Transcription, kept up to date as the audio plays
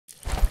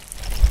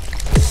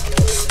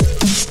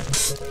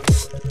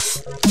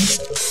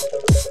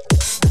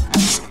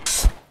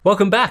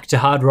Welcome back to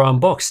Hardware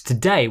Unboxed.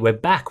 Today we're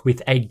back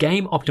with a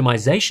game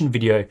optimization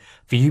video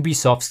for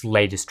Ubisoft's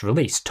latest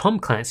release, Tom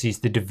Clancy's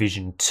The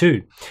Division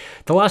 2.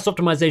 The last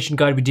optimization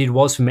guide we did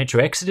was for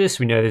Metro Exodus.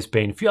 We know there's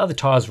been a few other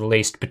titles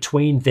released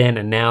between then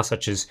and now,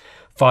 such as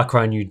Far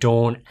Cry New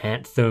Dawn,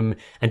 Anthem,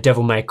 and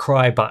Devil May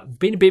Cry, but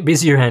been a bit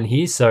busy around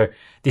here, so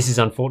this is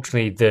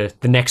unfortunately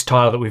the next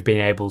title that we've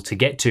been able to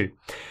get to.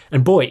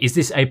 And boy, is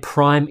this a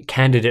prime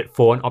candidate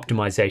for an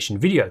optimization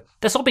video.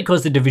 That's not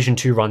because The Division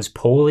 2 runs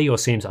poorly or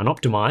seems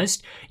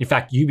unoptimized. In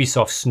fact,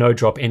 Ubisoft's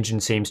Snowdrop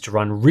engine seems to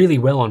run really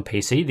well on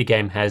PC. The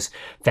game has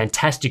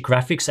fantastic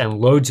graphics and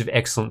loads of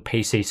excellent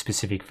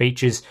PC-specific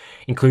features,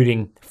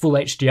 including full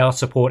HDR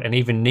support and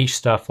even niche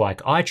stuff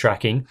like eye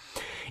tracking.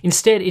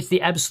 Instead, it's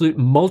the absolute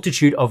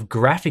multitude of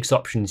graphics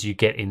options you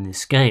get in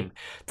this game.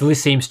 The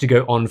list seems to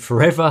go on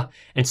forever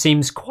and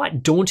seems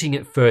quite daunting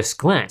at first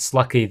glance.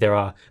 Luckily, there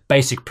are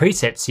basic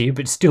presets here,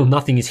 but still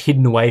nothing is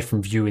hidden away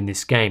from view in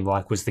this game,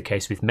 like was the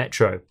case with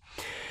Metro.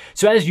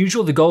 So as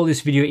usual, the goal of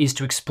this video is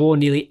to explore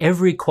nearly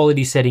every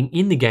quality setting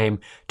in the game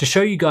to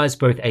show you guys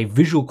both a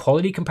visual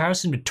quality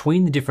comparison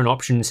between the different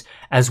options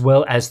as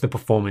well as the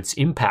performance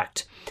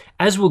impact.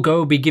 As we'll go,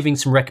 we'll be giving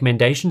some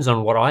recommendations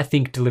on what I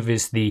think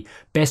delivers the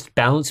best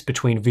balance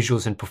between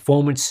visuals and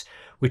performance,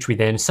 which we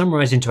then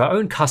summarize into our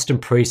own custom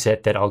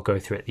preset that I'll go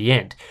through at the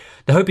end.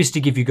 The hope is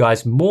to give you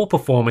guys more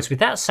performance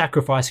without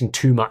sacrificing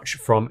too much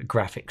from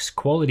graphics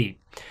quality.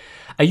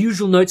 Our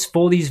usual notes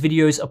for these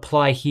videos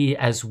apply here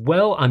as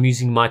well. I'm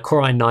using my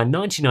Core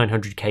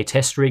i9-9900K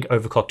test rig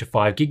overclocked to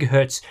 5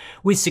 GHz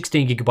with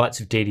 16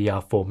 GB of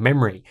DDR4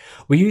 memory.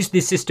 We used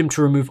this system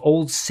to remove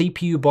all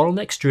CPU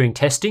bottlenecks during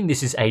testing.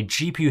 This is a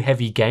GPU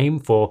heavy game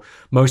for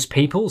most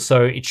people,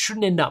 so it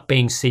shouldn't end up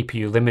being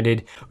CPU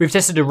limited. We've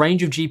tested a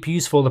range of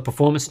GPUs for the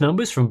performance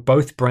numbers from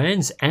both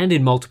brands and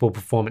in multiple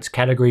performance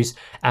categories,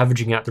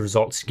 averaging out the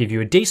results to give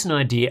you a decent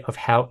idea of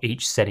how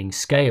each setting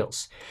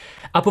scales.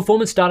 Our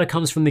performance data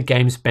comes from the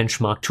game's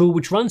benchmark tool,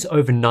 which runs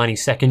over 90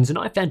 seconds and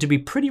I found to be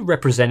pretty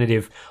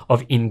representative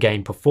of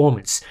in-game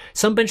performance.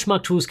 Some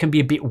benchmark tools can be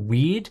a bit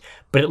weird,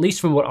 but at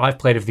least from what I've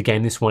played of the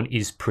game, this one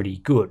is pretty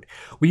good.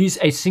 We use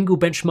a single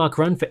benchmark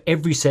run for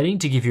every setting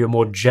to give you a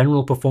more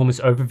general performance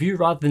overview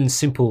rather than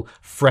simple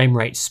frame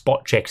rate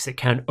spot checks that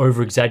can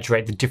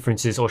over-exaggerate the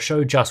differences or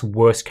show just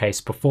worst case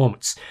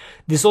performance.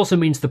 This also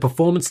means the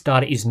performance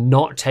data is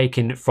not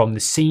taken from the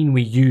scene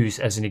we use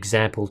as an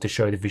example to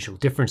show the visual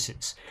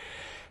differences.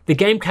 The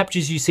game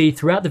captures you see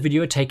throughout the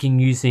video are taken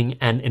using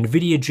an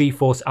Nvidia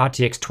GeForce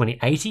RTX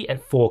 2080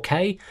 at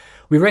 4K.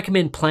 We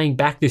recommend playing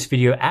back this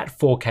video at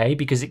 4K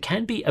because it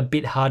can be a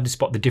bit hard to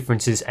spot the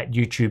differences at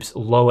YouTube's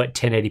lower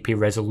 1080p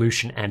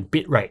resolution and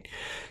bitrate.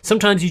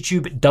 Sometimes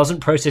YouTube doesn't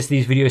process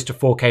these videos to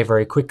 4K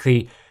very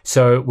quickly,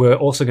 so we're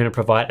also going to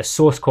provide a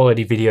source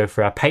quality video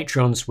for our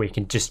Patreons where you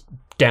can just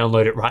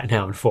download it right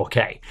now in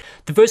 4K.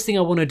 The first thing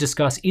I want to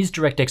discuss is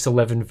DirectX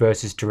 11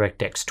 versus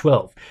DirectX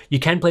 12. You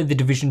can play The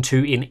Division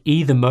 2 in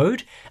either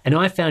mode, and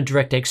I found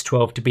DirectX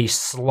 12 to be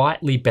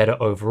slightly better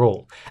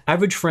overall.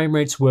 Average frame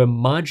rates were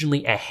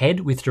marginally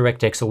ahead with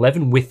DirectX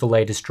 11 with the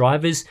latest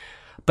drivers,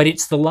 but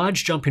it's the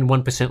large jump in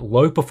 1%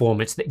 low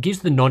performance that gives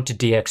the nod to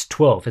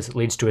DX12 as it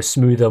leads to a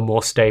smoother,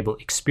 more stable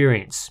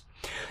experience.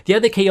 The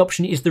other key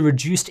option is the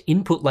reduced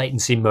input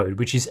latency mode,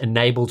 which is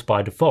enabled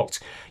by default.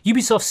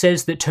 Ubisoft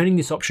says that turning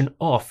this option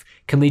off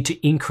can lead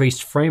to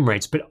increased frame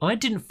rates, but I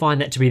didn't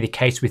find that to be the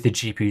case with the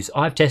GPUs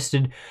I've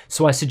tested,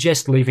 so I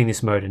suggest leaving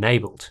this mode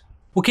enabled.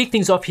 We'll kick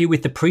things off here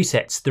with the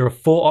presets. There are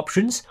 4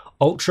 options: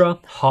 Ultra,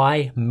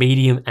 High,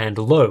 Medium, and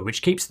Low,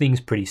 which keeps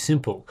things pretty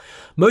simple.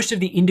 Most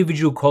of the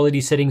individual quality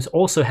settings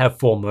also have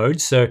 4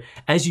 modes, so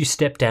as you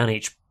step down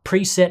each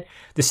preset,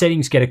 the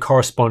settings get a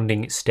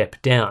corresponding step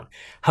down.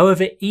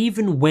 However,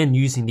 even when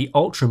using the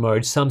Ultra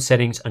mode, some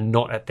settings are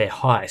not at their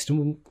highest, and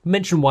we'll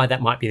mention why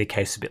that might be the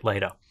case a bit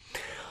later.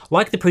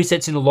 Like the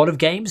presets in a lot of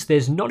games,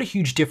 there's not a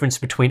huge difference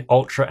between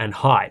Ultra and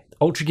High.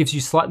 Ultra gives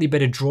you slightly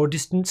better draw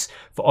distance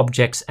for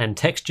objects and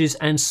textures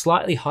and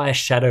slightly higher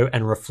shadow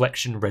and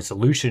reflection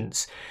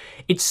resolutions.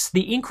 It's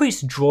the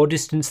increased draw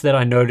distance that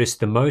I noticed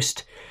the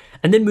most.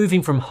 And then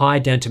moving from High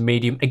down to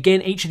Medium,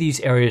 again, each of these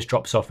areas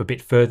drops off a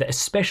bit further,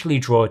 especially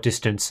draw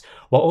distance,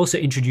 while also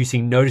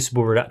introducing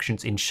noticeable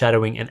reductions in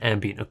shadowing and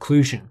ambient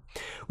occlusion.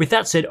 With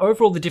that said,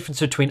 overall the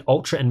difference between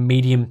Ultra and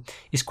Medium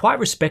is quite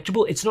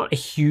respectable. It's not a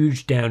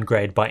huge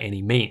downgrade by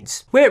any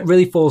means. Where it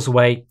really falls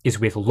away is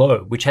with Low,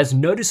 which has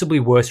noticeably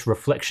worse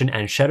reflection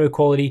and shadow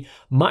quality,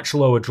 much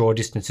lower draw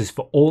distances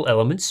for all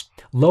elements,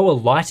 lower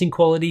lighting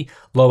quality,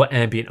 lower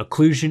ambient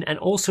occlusion, and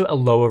also a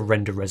lower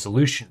render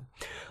resolution.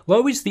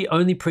 Low is the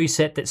only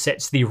preset that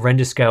sets the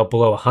render scale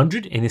below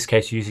 100, in this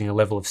case using a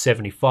level of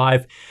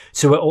 75,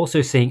 so we're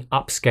also seeing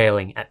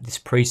upscaling at this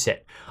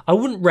preset. I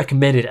wouldn't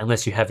recommend it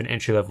unless you have an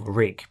entry-level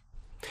rig.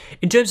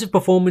 In terms of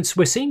performance,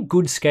 we're seeing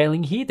good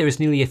scaling here. There is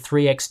nearly a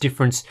 3x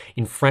difference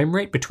in frame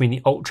rate between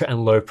the ultra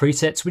and low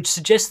presets, which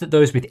suggests that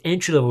those with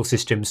entry-level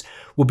systems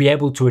will be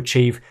able to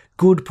achieve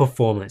good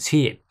performance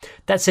here.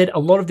 That said, a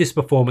lot of this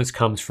performance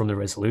comes from the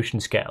resolution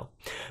scale.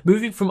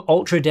 Moving from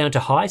ultra down to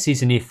high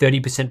sees a near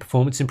 30%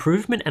 performance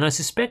improvement, and I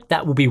suspect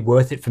that will be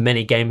worth it for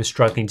many gamers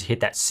struggling to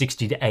hit that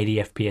 60 to 80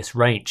 FPS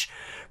range.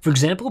 For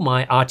example,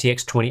 my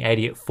RTX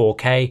 2080 at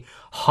 4K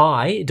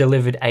high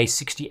delivered a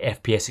 60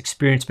 FPS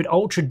experience, but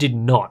ultra did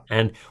not,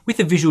 and with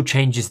the visual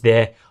changes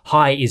there,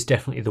 high is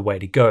definitely the way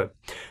to go.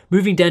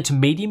 Moving down to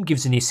medium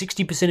gives a near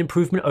 60%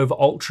 improvement over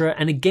ultra,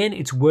 and again,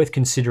 it's worth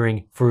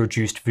considering for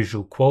reduced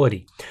visual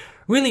quality.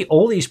 Really,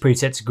 all these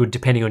presets are good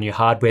depending on your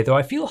hardware, though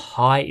I feel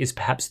high is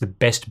perhaps the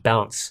best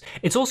balance.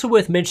 It's also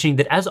worth mentioning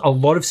that as a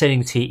lot of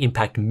settings here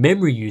impact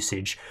memory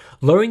usage,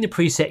 lowering the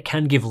preset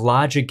can give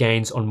larger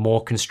gains on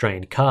more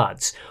constrained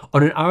cards.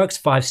 On an RX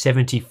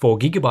 570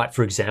 4GB,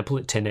 for example,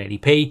 at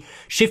 1080p,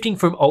 shifting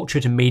from ultra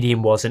to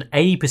medium was an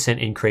 80%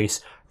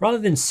 increase rather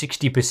than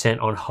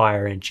 60% on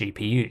higher end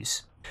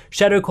GPUs.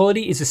 Shadow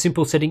quality is a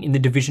simple setting in the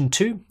Division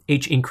 2.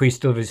 Each increase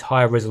delivers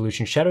higher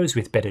resolution shadows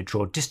with better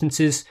draw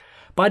distances.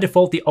 By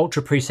default, the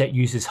Ultra preset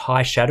uses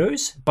high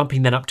shadows.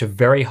 Bumping that up to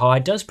very high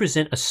does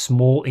present a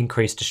small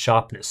increase to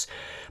sharpness,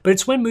 but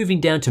it's when moving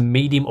down to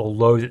medium or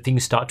low that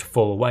things start to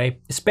fall away,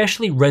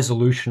 especially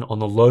resolution on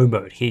the low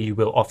mode. Here you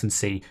will often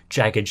see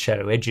jagged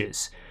shadow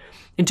edges.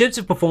 In terms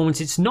of performance,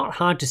 it's not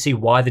hard to see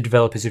why the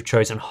developers have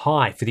chosen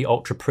high for the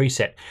Ultra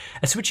preset,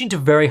 as switching to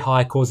very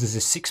high causes a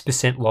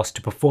 6% loss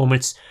to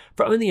performance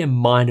for only a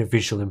minor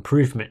visual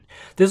improvement.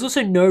 There's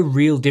also no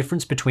real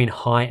difference between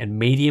high and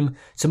medium,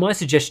 so my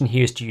suggestion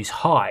here is to use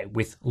high,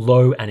 with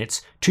low and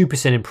its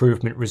 2%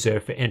 improvement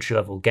reserved for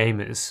entry-level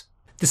gamers.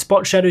 The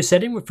spot shadow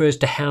setting refers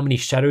to how many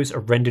shadows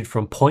are rendered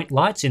from point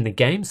lights in the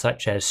game,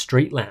 such as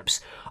street lamps.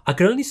 I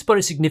could only spot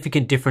a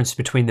significant difference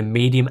between the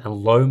medium and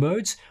low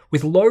modes,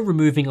 with low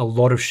removing a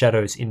lot of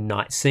shadows in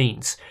night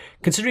scenes.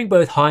 Considering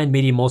both high and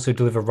medium also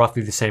deliver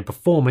roughly the same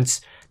performance,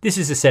 this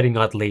is a setting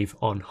I'd leave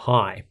on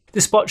high.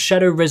 The spot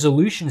shadow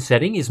resolution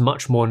setting is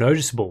much more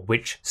noticeable,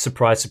 which,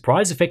 surprise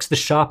surprise, affects the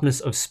sharpness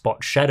of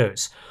spot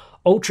shadows.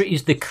 Ultra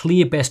is the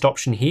clear best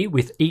option here,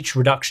 with each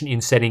reduction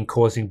in setting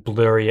causing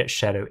blurrier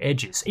shadow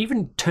edges.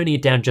 Even turning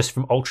it down just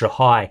from ultra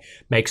high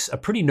makes a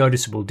pretty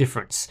noticeable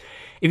difference.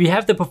 If you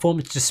have the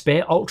performance to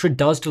spare, Ultra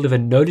does deliver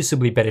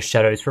noticeably better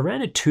shadows for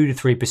around a 2 to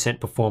 3%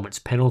 performance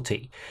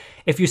penalty.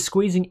 If you're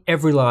squeezing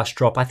every last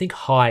drop, I think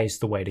high is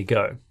the way to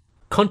go.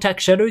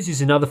 Contact shadows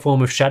is another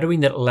form of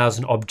shadowing that allows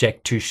an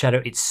object to shadow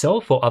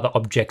itself or other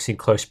objects in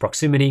close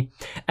proximity.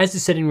 As the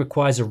setting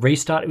requires a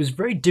restart, it was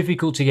very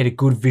difficult to get a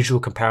good visual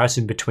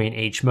comparison between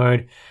each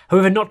mode.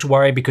 However, not to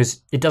worry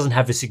because it doesn't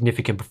have a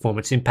significant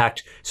performance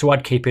impact, so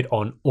I'd keep it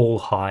on all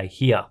high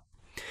here.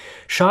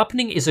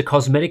 Sharpening is a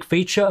cosmetic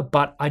feature,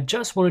 but I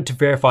just wanted to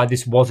verify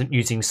this wasn't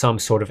using some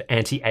sort of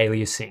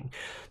anti-aliasing.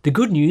 The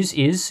good news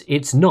is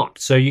it's not,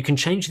 so you can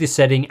change this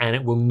setting and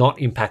it will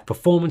not impact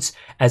performance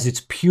as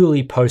it's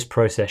purely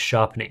post-process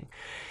sharpening.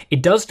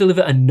 It does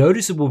deliver a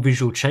noticeable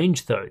visual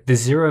change though. The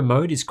 0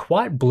 mode is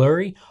quite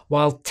blurry,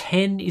 while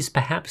 10 is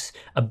perhaps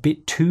a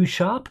bit too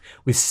sharp,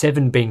 with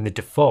 7 being the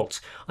default.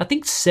 I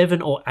think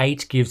 7 or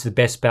 8 gives the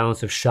best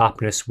balance of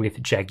sharpness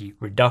with jaggy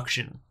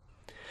reduction.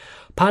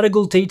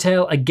 Particle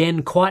detail,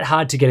 again, quite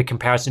hard to get a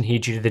comparison here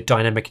due to the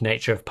dynamic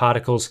nature of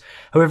particles.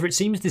 However, it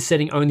seems this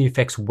setting only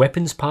affects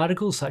weapons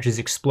particles such as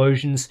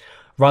explosions,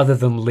 rather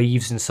than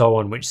leaves and so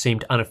on, which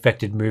seemed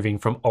unaffected moving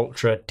from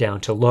ultra down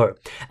to low.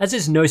 As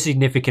there's no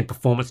significant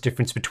performance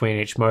difference between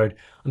each mode,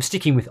 I'm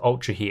sticking with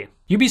ultra here.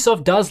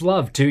 Ubisoft does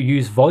love to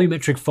use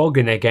volumetric fog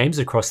in their games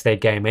across their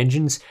game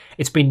engines.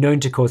 It's been known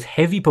to cause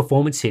heavy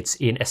performance hits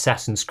in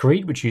Assassin's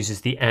Creed, which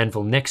uses the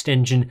Anvil Next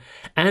engine,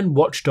 and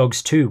Watch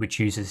Dogs 2, which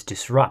uses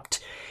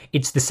Disrupt.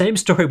 It's the same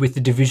story with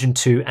the Division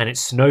 2 and its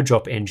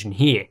Snowdrop engine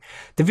here.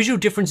 The visual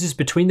differences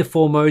between the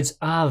 4 modes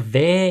are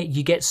there.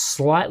 You get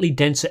slightly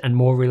denser and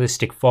more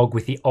realistic fog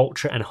with the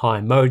ultra and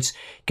high modes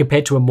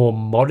compared to a more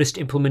modest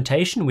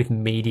implementation with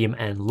medium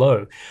and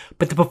low.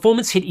 But the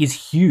performance hit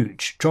is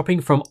huge.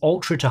 Dropping from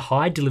ultra to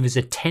high delivers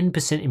a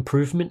 10%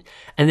 improvement,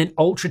 and then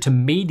ultra to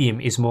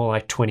medium is more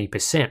like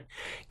 20%.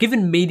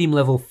 Given medium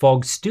level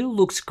fog still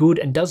looks good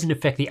and doesn't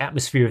affect the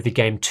atmosphere of the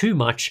game too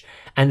much,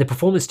 and the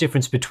performance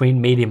difference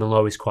between medium and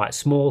low is quite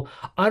small,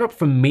 I'd opt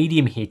for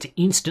medium here to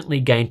instantly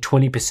gain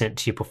 20%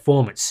 to your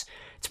performance.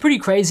 It's pretty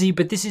crazy,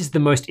 but this is the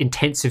most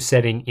intensive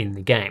setting in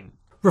the game.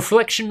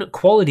 Reflection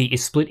quality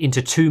is split into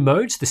 2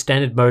 modes. The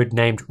standard mode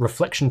named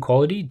Reflection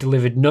Quality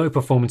delivered no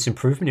performance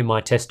improvement in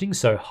my testing,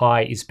 so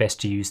high is best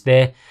to use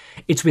there.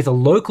 It's with a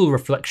local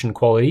reflection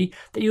quality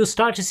that you'll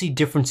start to see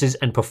differences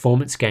and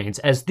performance gains,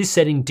 as this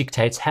setting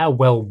dictates how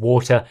well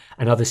water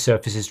and other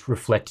surfaces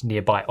reflect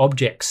nearby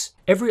objects.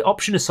 Every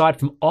option aside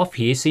from off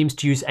here seems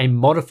to use a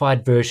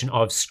modified version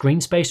of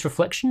screen space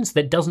reflections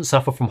that doesn't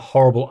suffer from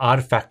horrible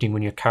artifacting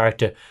when your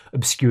character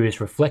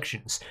obscures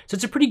reflections. So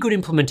it's a pretty good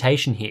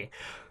implementation here.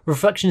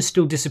 Reflections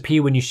still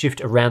disappear when you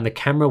shift around the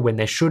camera when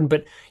they shouldn't,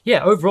 but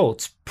yeah, overall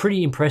it's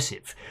pretty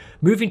impressive.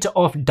 Moving to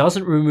off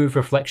doesn't remove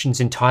reflections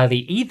entirely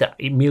either.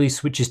 It merely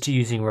switches to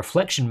using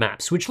reflection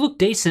maps, which look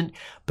decent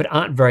but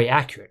aren't very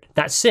accurate.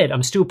 That said,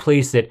 I'm still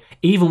pleased that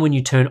even when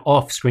you turn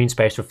off screen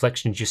space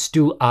reflections, you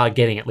still are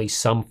getting at least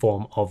some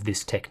form of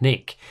this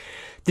technique.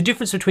 The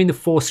difference between the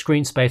 4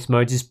 screen space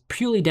modes is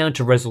purely down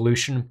to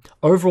resolution.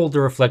 Overall,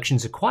 the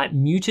reflections are quite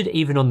muted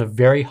even on the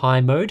very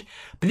high mode,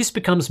 but this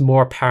becomes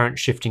more apparent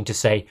shifting to,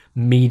 say,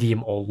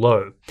 medium or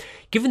low.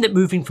 Given that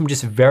moving from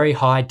just very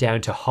high down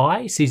to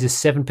high sees a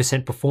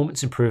 7%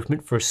 performance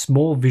improvement for a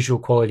small visual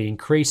quality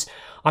increase,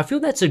 I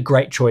feel that's a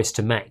great choice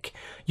to make.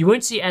 You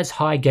won't see as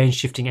high gain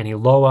shifting any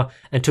lower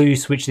until you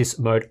switch this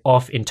mode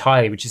off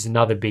entirely, which is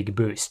another big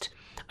boost.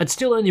 I'd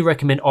still only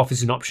recommend off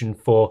as an option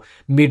for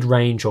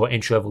mid-range or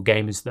entry-level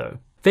gamers though.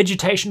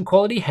 Vegetation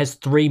quality has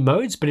 3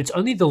 modes, but it's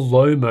only the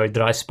low mode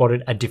that I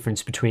spotted a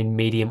difference between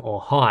medium or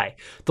high.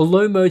 The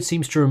low mode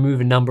seems to remove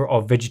a number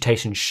of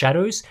vegetation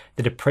shadows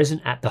that are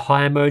present at the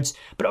higher modes,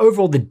 but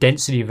overall the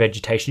density of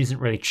vegetation isn't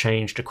really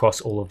changed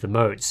across all of the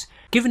modes.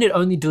 Given it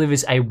only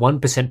delivers a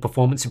 1%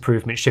 performance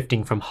improvement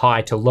shifting from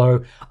high to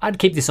low, I'd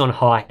keep this on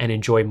high and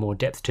enjoy more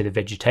depth to the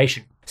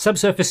vegetation.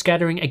 Subsurface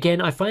scattering,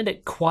 again, I find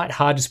it quite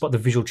hard to spot the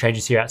visual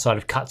changes here outside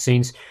of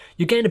cutscenes.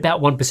 You gain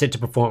about 1% to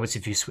performance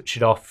if you switch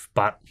it off,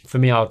 but for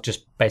me I'll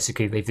just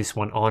basically leave this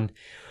one on.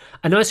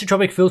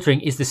 Anisotropic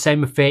filtering is the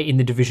same affair in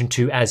the Division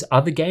 2 as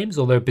other games,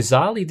 although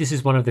bizarrely this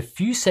is one of the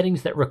few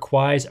settings that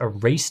requires a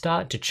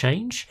restart to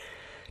change.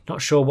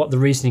 Not sure what the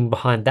reasoning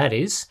behind that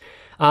is.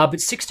 But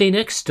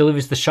 16x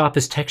delivers the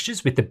sharpest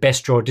textures with the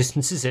best draw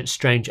distances at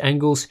strange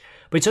angles,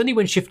 but it's only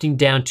when shifting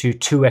down to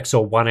 2x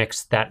or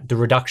 1x that the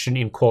reduction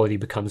in quality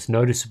becomes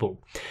noticeable.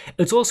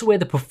 It's also where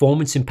the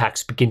performance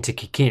impacts begin to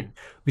kick in,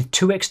 with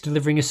 2x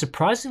delivering a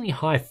surprisingly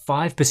high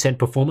 5%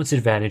 performance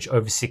advantage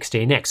over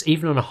 16x,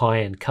 even on a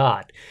high-end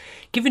card.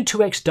 Given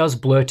 2x does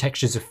blur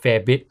textures a fair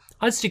bit,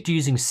 I'd stick to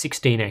using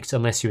 16x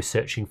unless you're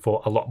searching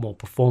for a lot more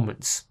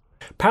performance.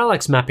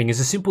 Parallax mapping is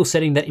a simple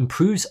setting that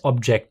improves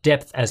object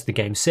depth, as the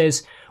game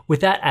says,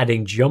 without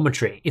adding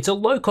geometry. It's a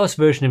low-cost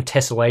version of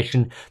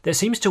tessellation that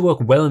seems to work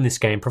well in this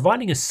game,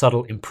 providing a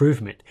subtle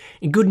improvement.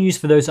 In good news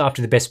for those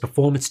after the best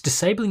performance,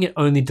 disabling it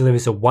only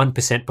delivers a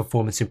 1%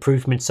 performance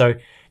improvement, so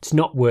it's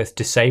not worth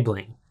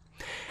disabling.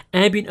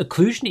 Ambient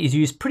occlusion is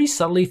used pretty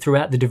subtly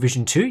throughout the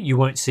Division 2. You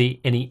won't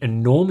see any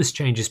enormous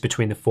changes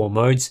between the 4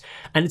 modes,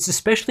 and it's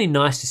especially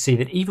nice to see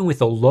that even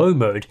with a low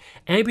mode,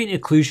 ambient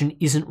occlusion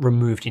isn't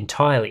removed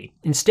entirely.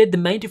 Instead, the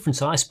main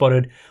difference I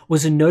spotted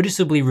was a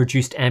noticeably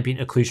reduced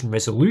ambient occlusion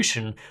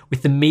resolution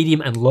with the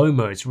medium and low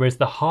modes, whereas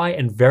the high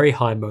and very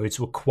high modes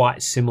were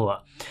quite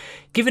similar.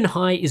 Given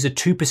high is a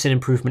 2%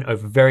 improvement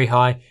over very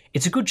high,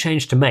 it's a good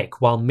change to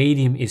make, while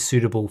medium is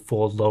suitable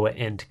for lower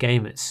end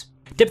gamers.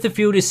 Depth of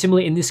field is similar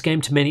in this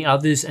game to many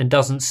others and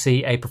doesn't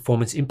see a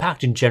performance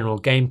impact in general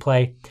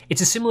gameplay.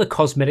 It's a similar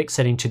cosmetic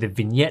setting to the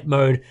vignette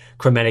mode,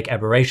 chromatic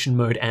aberration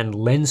mode, and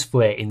lens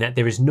flare in that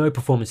there is no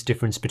performance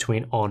difference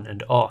between on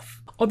and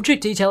off.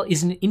 Object detail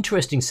is an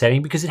interesting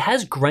setting because it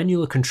has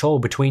granular control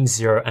between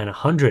 0 and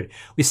 100,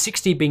 with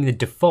 60 being the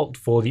default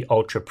for the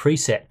Ultra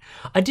preset.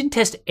 I didn't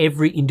test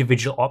every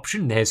individual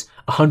option, there's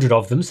 100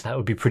 of them, so that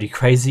would be pretty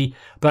crazy,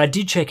 but I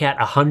did check out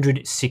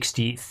 100,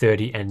 60,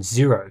 30, and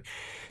 0.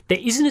 There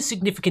isn't a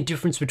significant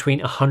difference between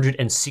 100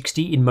 and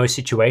 60 in most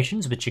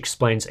situations, which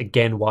explains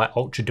again why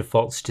Ultra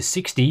defaults to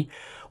 60.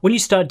 When you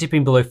start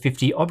dipping below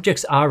 50,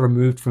 objects are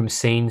removed from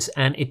scenes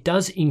and it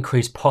does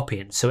increase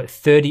pop-in. So at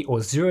 30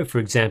 or 0, for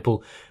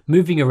example,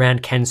 moving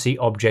around can see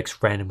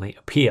objects randomly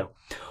appear.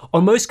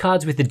 On most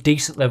cards with a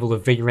decent level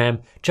of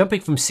VRAM,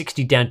 jumping from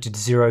 60 down to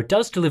 0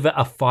 does deliver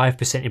a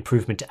 5%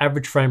 improvement to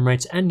average frame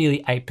rates and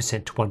nearly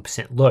 8% to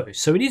 1% low,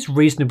 so it is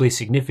reasonably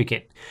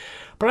significant.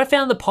 But I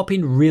found the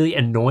pop-in really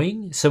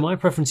annoying, so my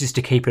preference is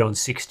to keep it on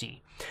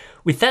 60.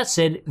 With that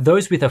said,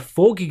 those with a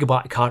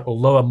 4GB card or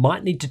lower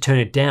might need to turn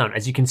it down,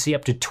 as you can see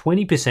up to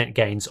 20%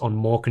 gains on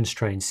more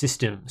constrained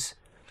systems.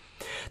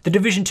 The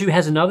Division 2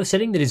 has another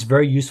setting that is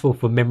very useful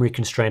for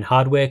memory-constrained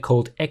hardware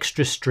called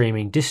Extra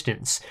Streaming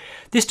Distance.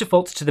 This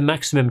defaults to the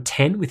maximum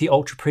 10 with the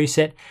Ultra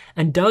preset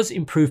and does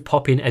improve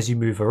pop-in as you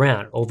move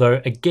around,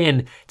 although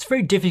again, it's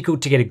very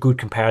difficult to get a good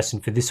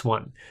comparison for this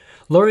one.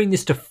 Lowering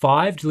this to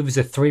 5 delivers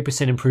a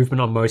 3%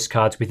 improvement on most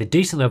cards with a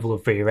decent level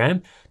of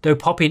VRAM, though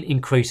pop-in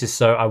increases,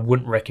 so I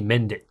wouldn't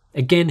recommend it.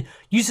 Again,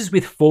 users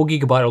with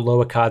 4GB or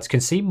lower cards can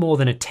see more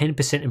than a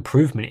 10%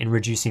 improvement in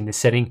reducing the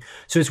setting,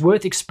 so it's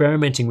worth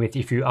experimenting with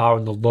if you are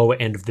on the lower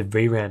end of the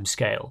VRAM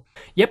scale.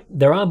 Yep,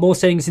 there are more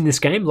settings in this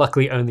game,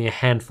 luckily only a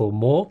handful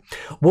more.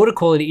 Water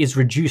quality is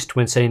reduced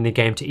when setting the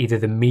game to either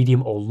the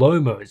medium or low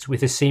modes,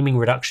 with a seeming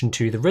reduction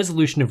to the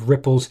resolution of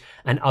ripples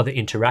and other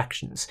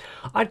interactions.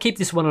 I'd keep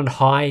this one on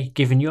high,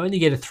 given you only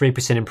get a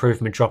 3%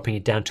 improvement dropping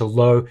it down to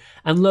low,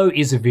 and low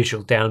is a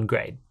visual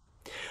downgrade.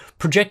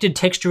 Projected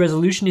texture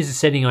resolution is a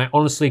setting I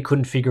honestly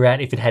couldn't figure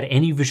out if it had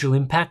any visual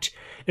impact.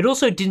 It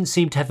also didn't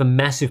seem to have a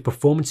massive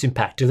performance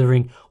impact,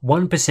 delivering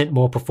 1%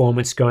 more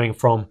performance going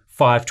from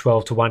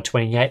 512 to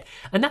 128,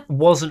 and that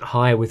wasn't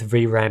higher with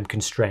VRAM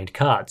constrained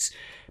cards.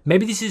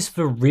 Maybe this is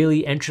for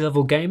really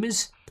entry-level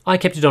gamers? I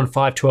kept it on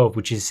 512,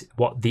 which is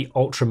what the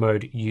Ultra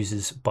mode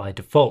uses by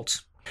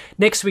default.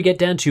 Next, we get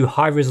down to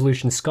high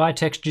resolution sky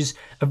textures,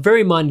 a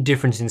very minor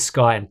difference in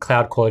sky and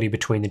cloud quality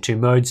between the two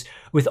modes,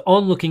 with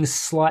on looking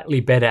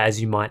slightly better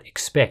as you might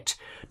expect.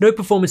 No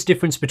performance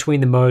difference between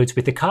the modes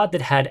with a card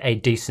that had a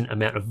decent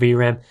amount of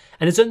VRAM,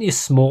 and it's only a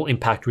small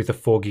impact with a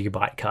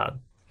 4GB card.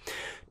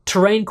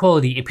 Terrain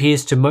quality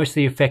appears to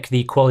mostly affect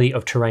the quality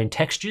of terrain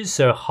textures,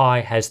 so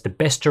high has the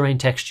best terrain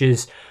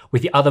textures,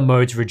 with the other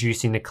modes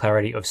reducing the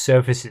clarity of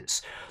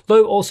surfaces.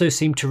 Low also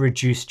seemed to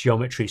reduce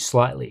geometry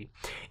slightly.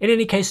 In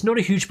any case, not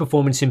a huge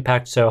performance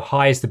impact, so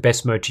high is the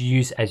best mode to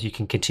use as you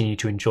can continue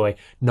to enjoy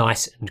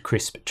nice and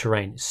crisp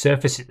terrain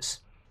surfaces.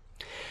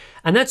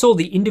 And that's all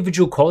the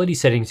individual quality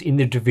settings in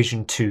the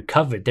Division 2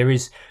 covered. There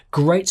is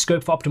great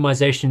scope for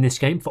optimization in this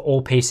game for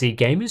all PC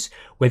gamers,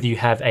 whether you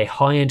have a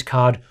high-end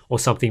card or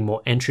something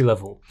more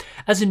entry-level.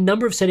 As a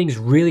number of settings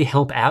really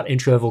help out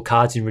entry-level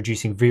cards in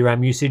reducing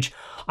VRAM usage,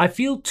 I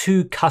feel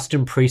 2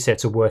 custom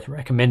presets are worth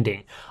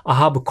recommending. A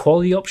hardware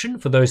quality option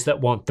for those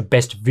that want the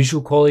best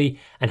visual quality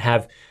and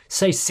have,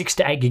 say, 6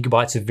 to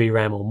 8GB of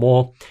VRAM or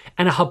more,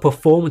 and a hub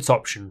performance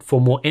option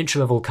for more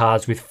entry-level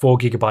cards with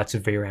 4GB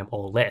of VRAM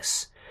or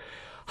less.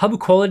 Hub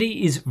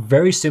quality is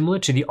very similar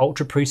to the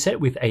Ultra preset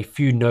with a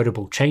few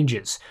notable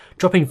changes.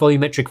 Dropping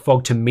volumetric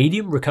fog to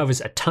medium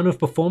recovers a ton of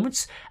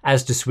performance,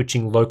 as does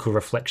switching local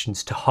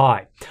reflections to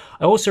high.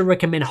 I also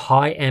recommend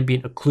high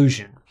ambient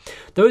occlusion.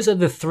 Those are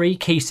the 3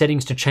 key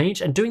settings to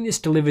change, and doing this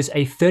delivers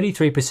a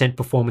 33%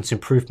 performance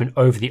improvement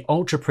over the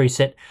Ultra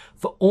preset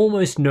for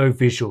almost no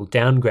visual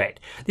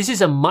downgrade. This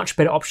is a much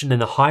better option than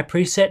the high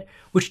preset,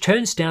 which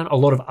turns down a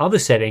lot of other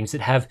settings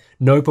that have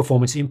no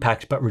performance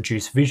impact but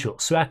reduce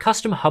visuals. So our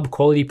custom hub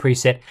quality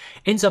preset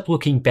ends up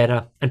looking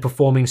better and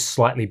performing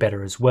slightly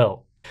better as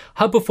well.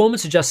 Hub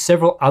performance adjusts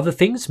several other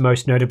things,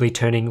 most notably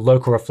turning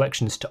local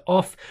reflections to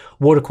off,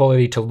 water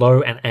quality to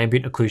low, and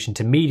ambient occlusion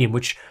to medium,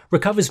 which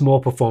recovers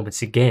more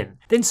performance again.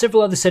 Then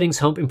several other settings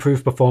help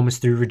improve performance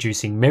through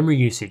reducing memory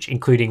usage,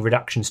 including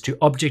reductions to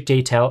object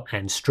detail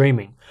and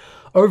streaming.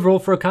 Overall,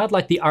 for a card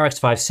like the RX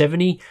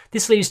 570,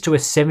 this leads to a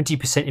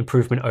 70%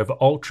 improvement over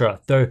Ultra,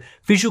 though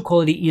visual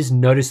quality is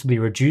noticeably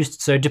reduced,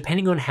 so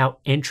depending on how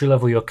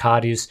entry-level your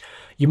card is,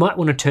 you might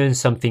want to turn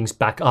some things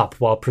back up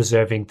while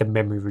preserving the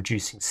memory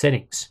reducing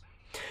settings.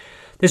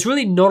 There's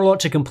really not a lot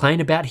to complain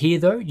about here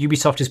though.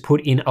 Ubisoft has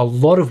put in a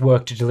lot of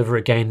work to deliver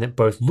a game that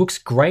both looks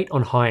great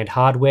on high-end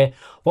hardware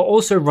while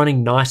also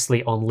running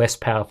nicely on less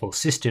powerful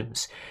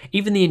systems.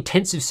 Even the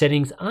intensive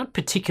settings aren't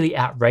particularly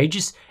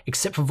outrageous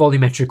except for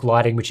volumetric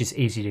lighting, which is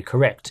easy to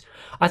correct.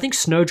 I think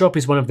Snowdrop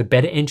is one of the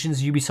better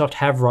engines Ubisoft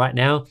have right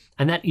now,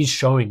 and that is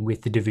showing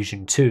with the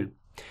Division 2.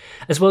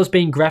 As well as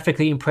being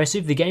graphically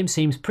impressive, the game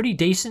seems pretty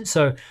decent,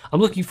 so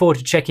I'm looking forward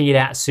to checking it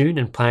out soon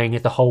and playing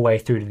it the whole way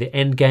through to the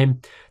end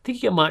game.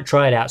 Thinking I might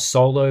try it out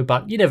solo,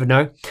 but you never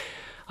know.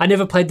 I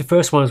never played the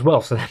first one as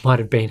well, so that might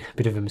have been a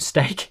bit of a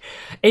mistake.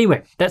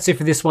 Anyway, that's it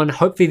for this one.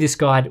 Hopefully this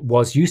guide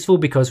was useful,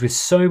 because with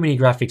so many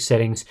graphics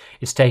settings,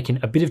 it's taken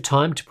a bit of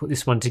time to put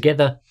this one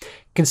together.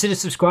 Consider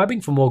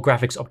subscribing for more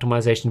graphics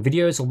optimization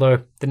videos,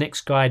 although the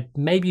next guide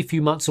may be a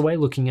few months away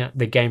looking at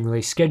the game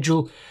release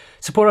schedule.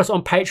 Support us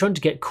on Patreon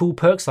to get cool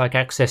perks like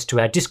access to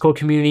our Discord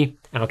community,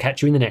 and I'll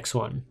catch you in the next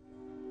one.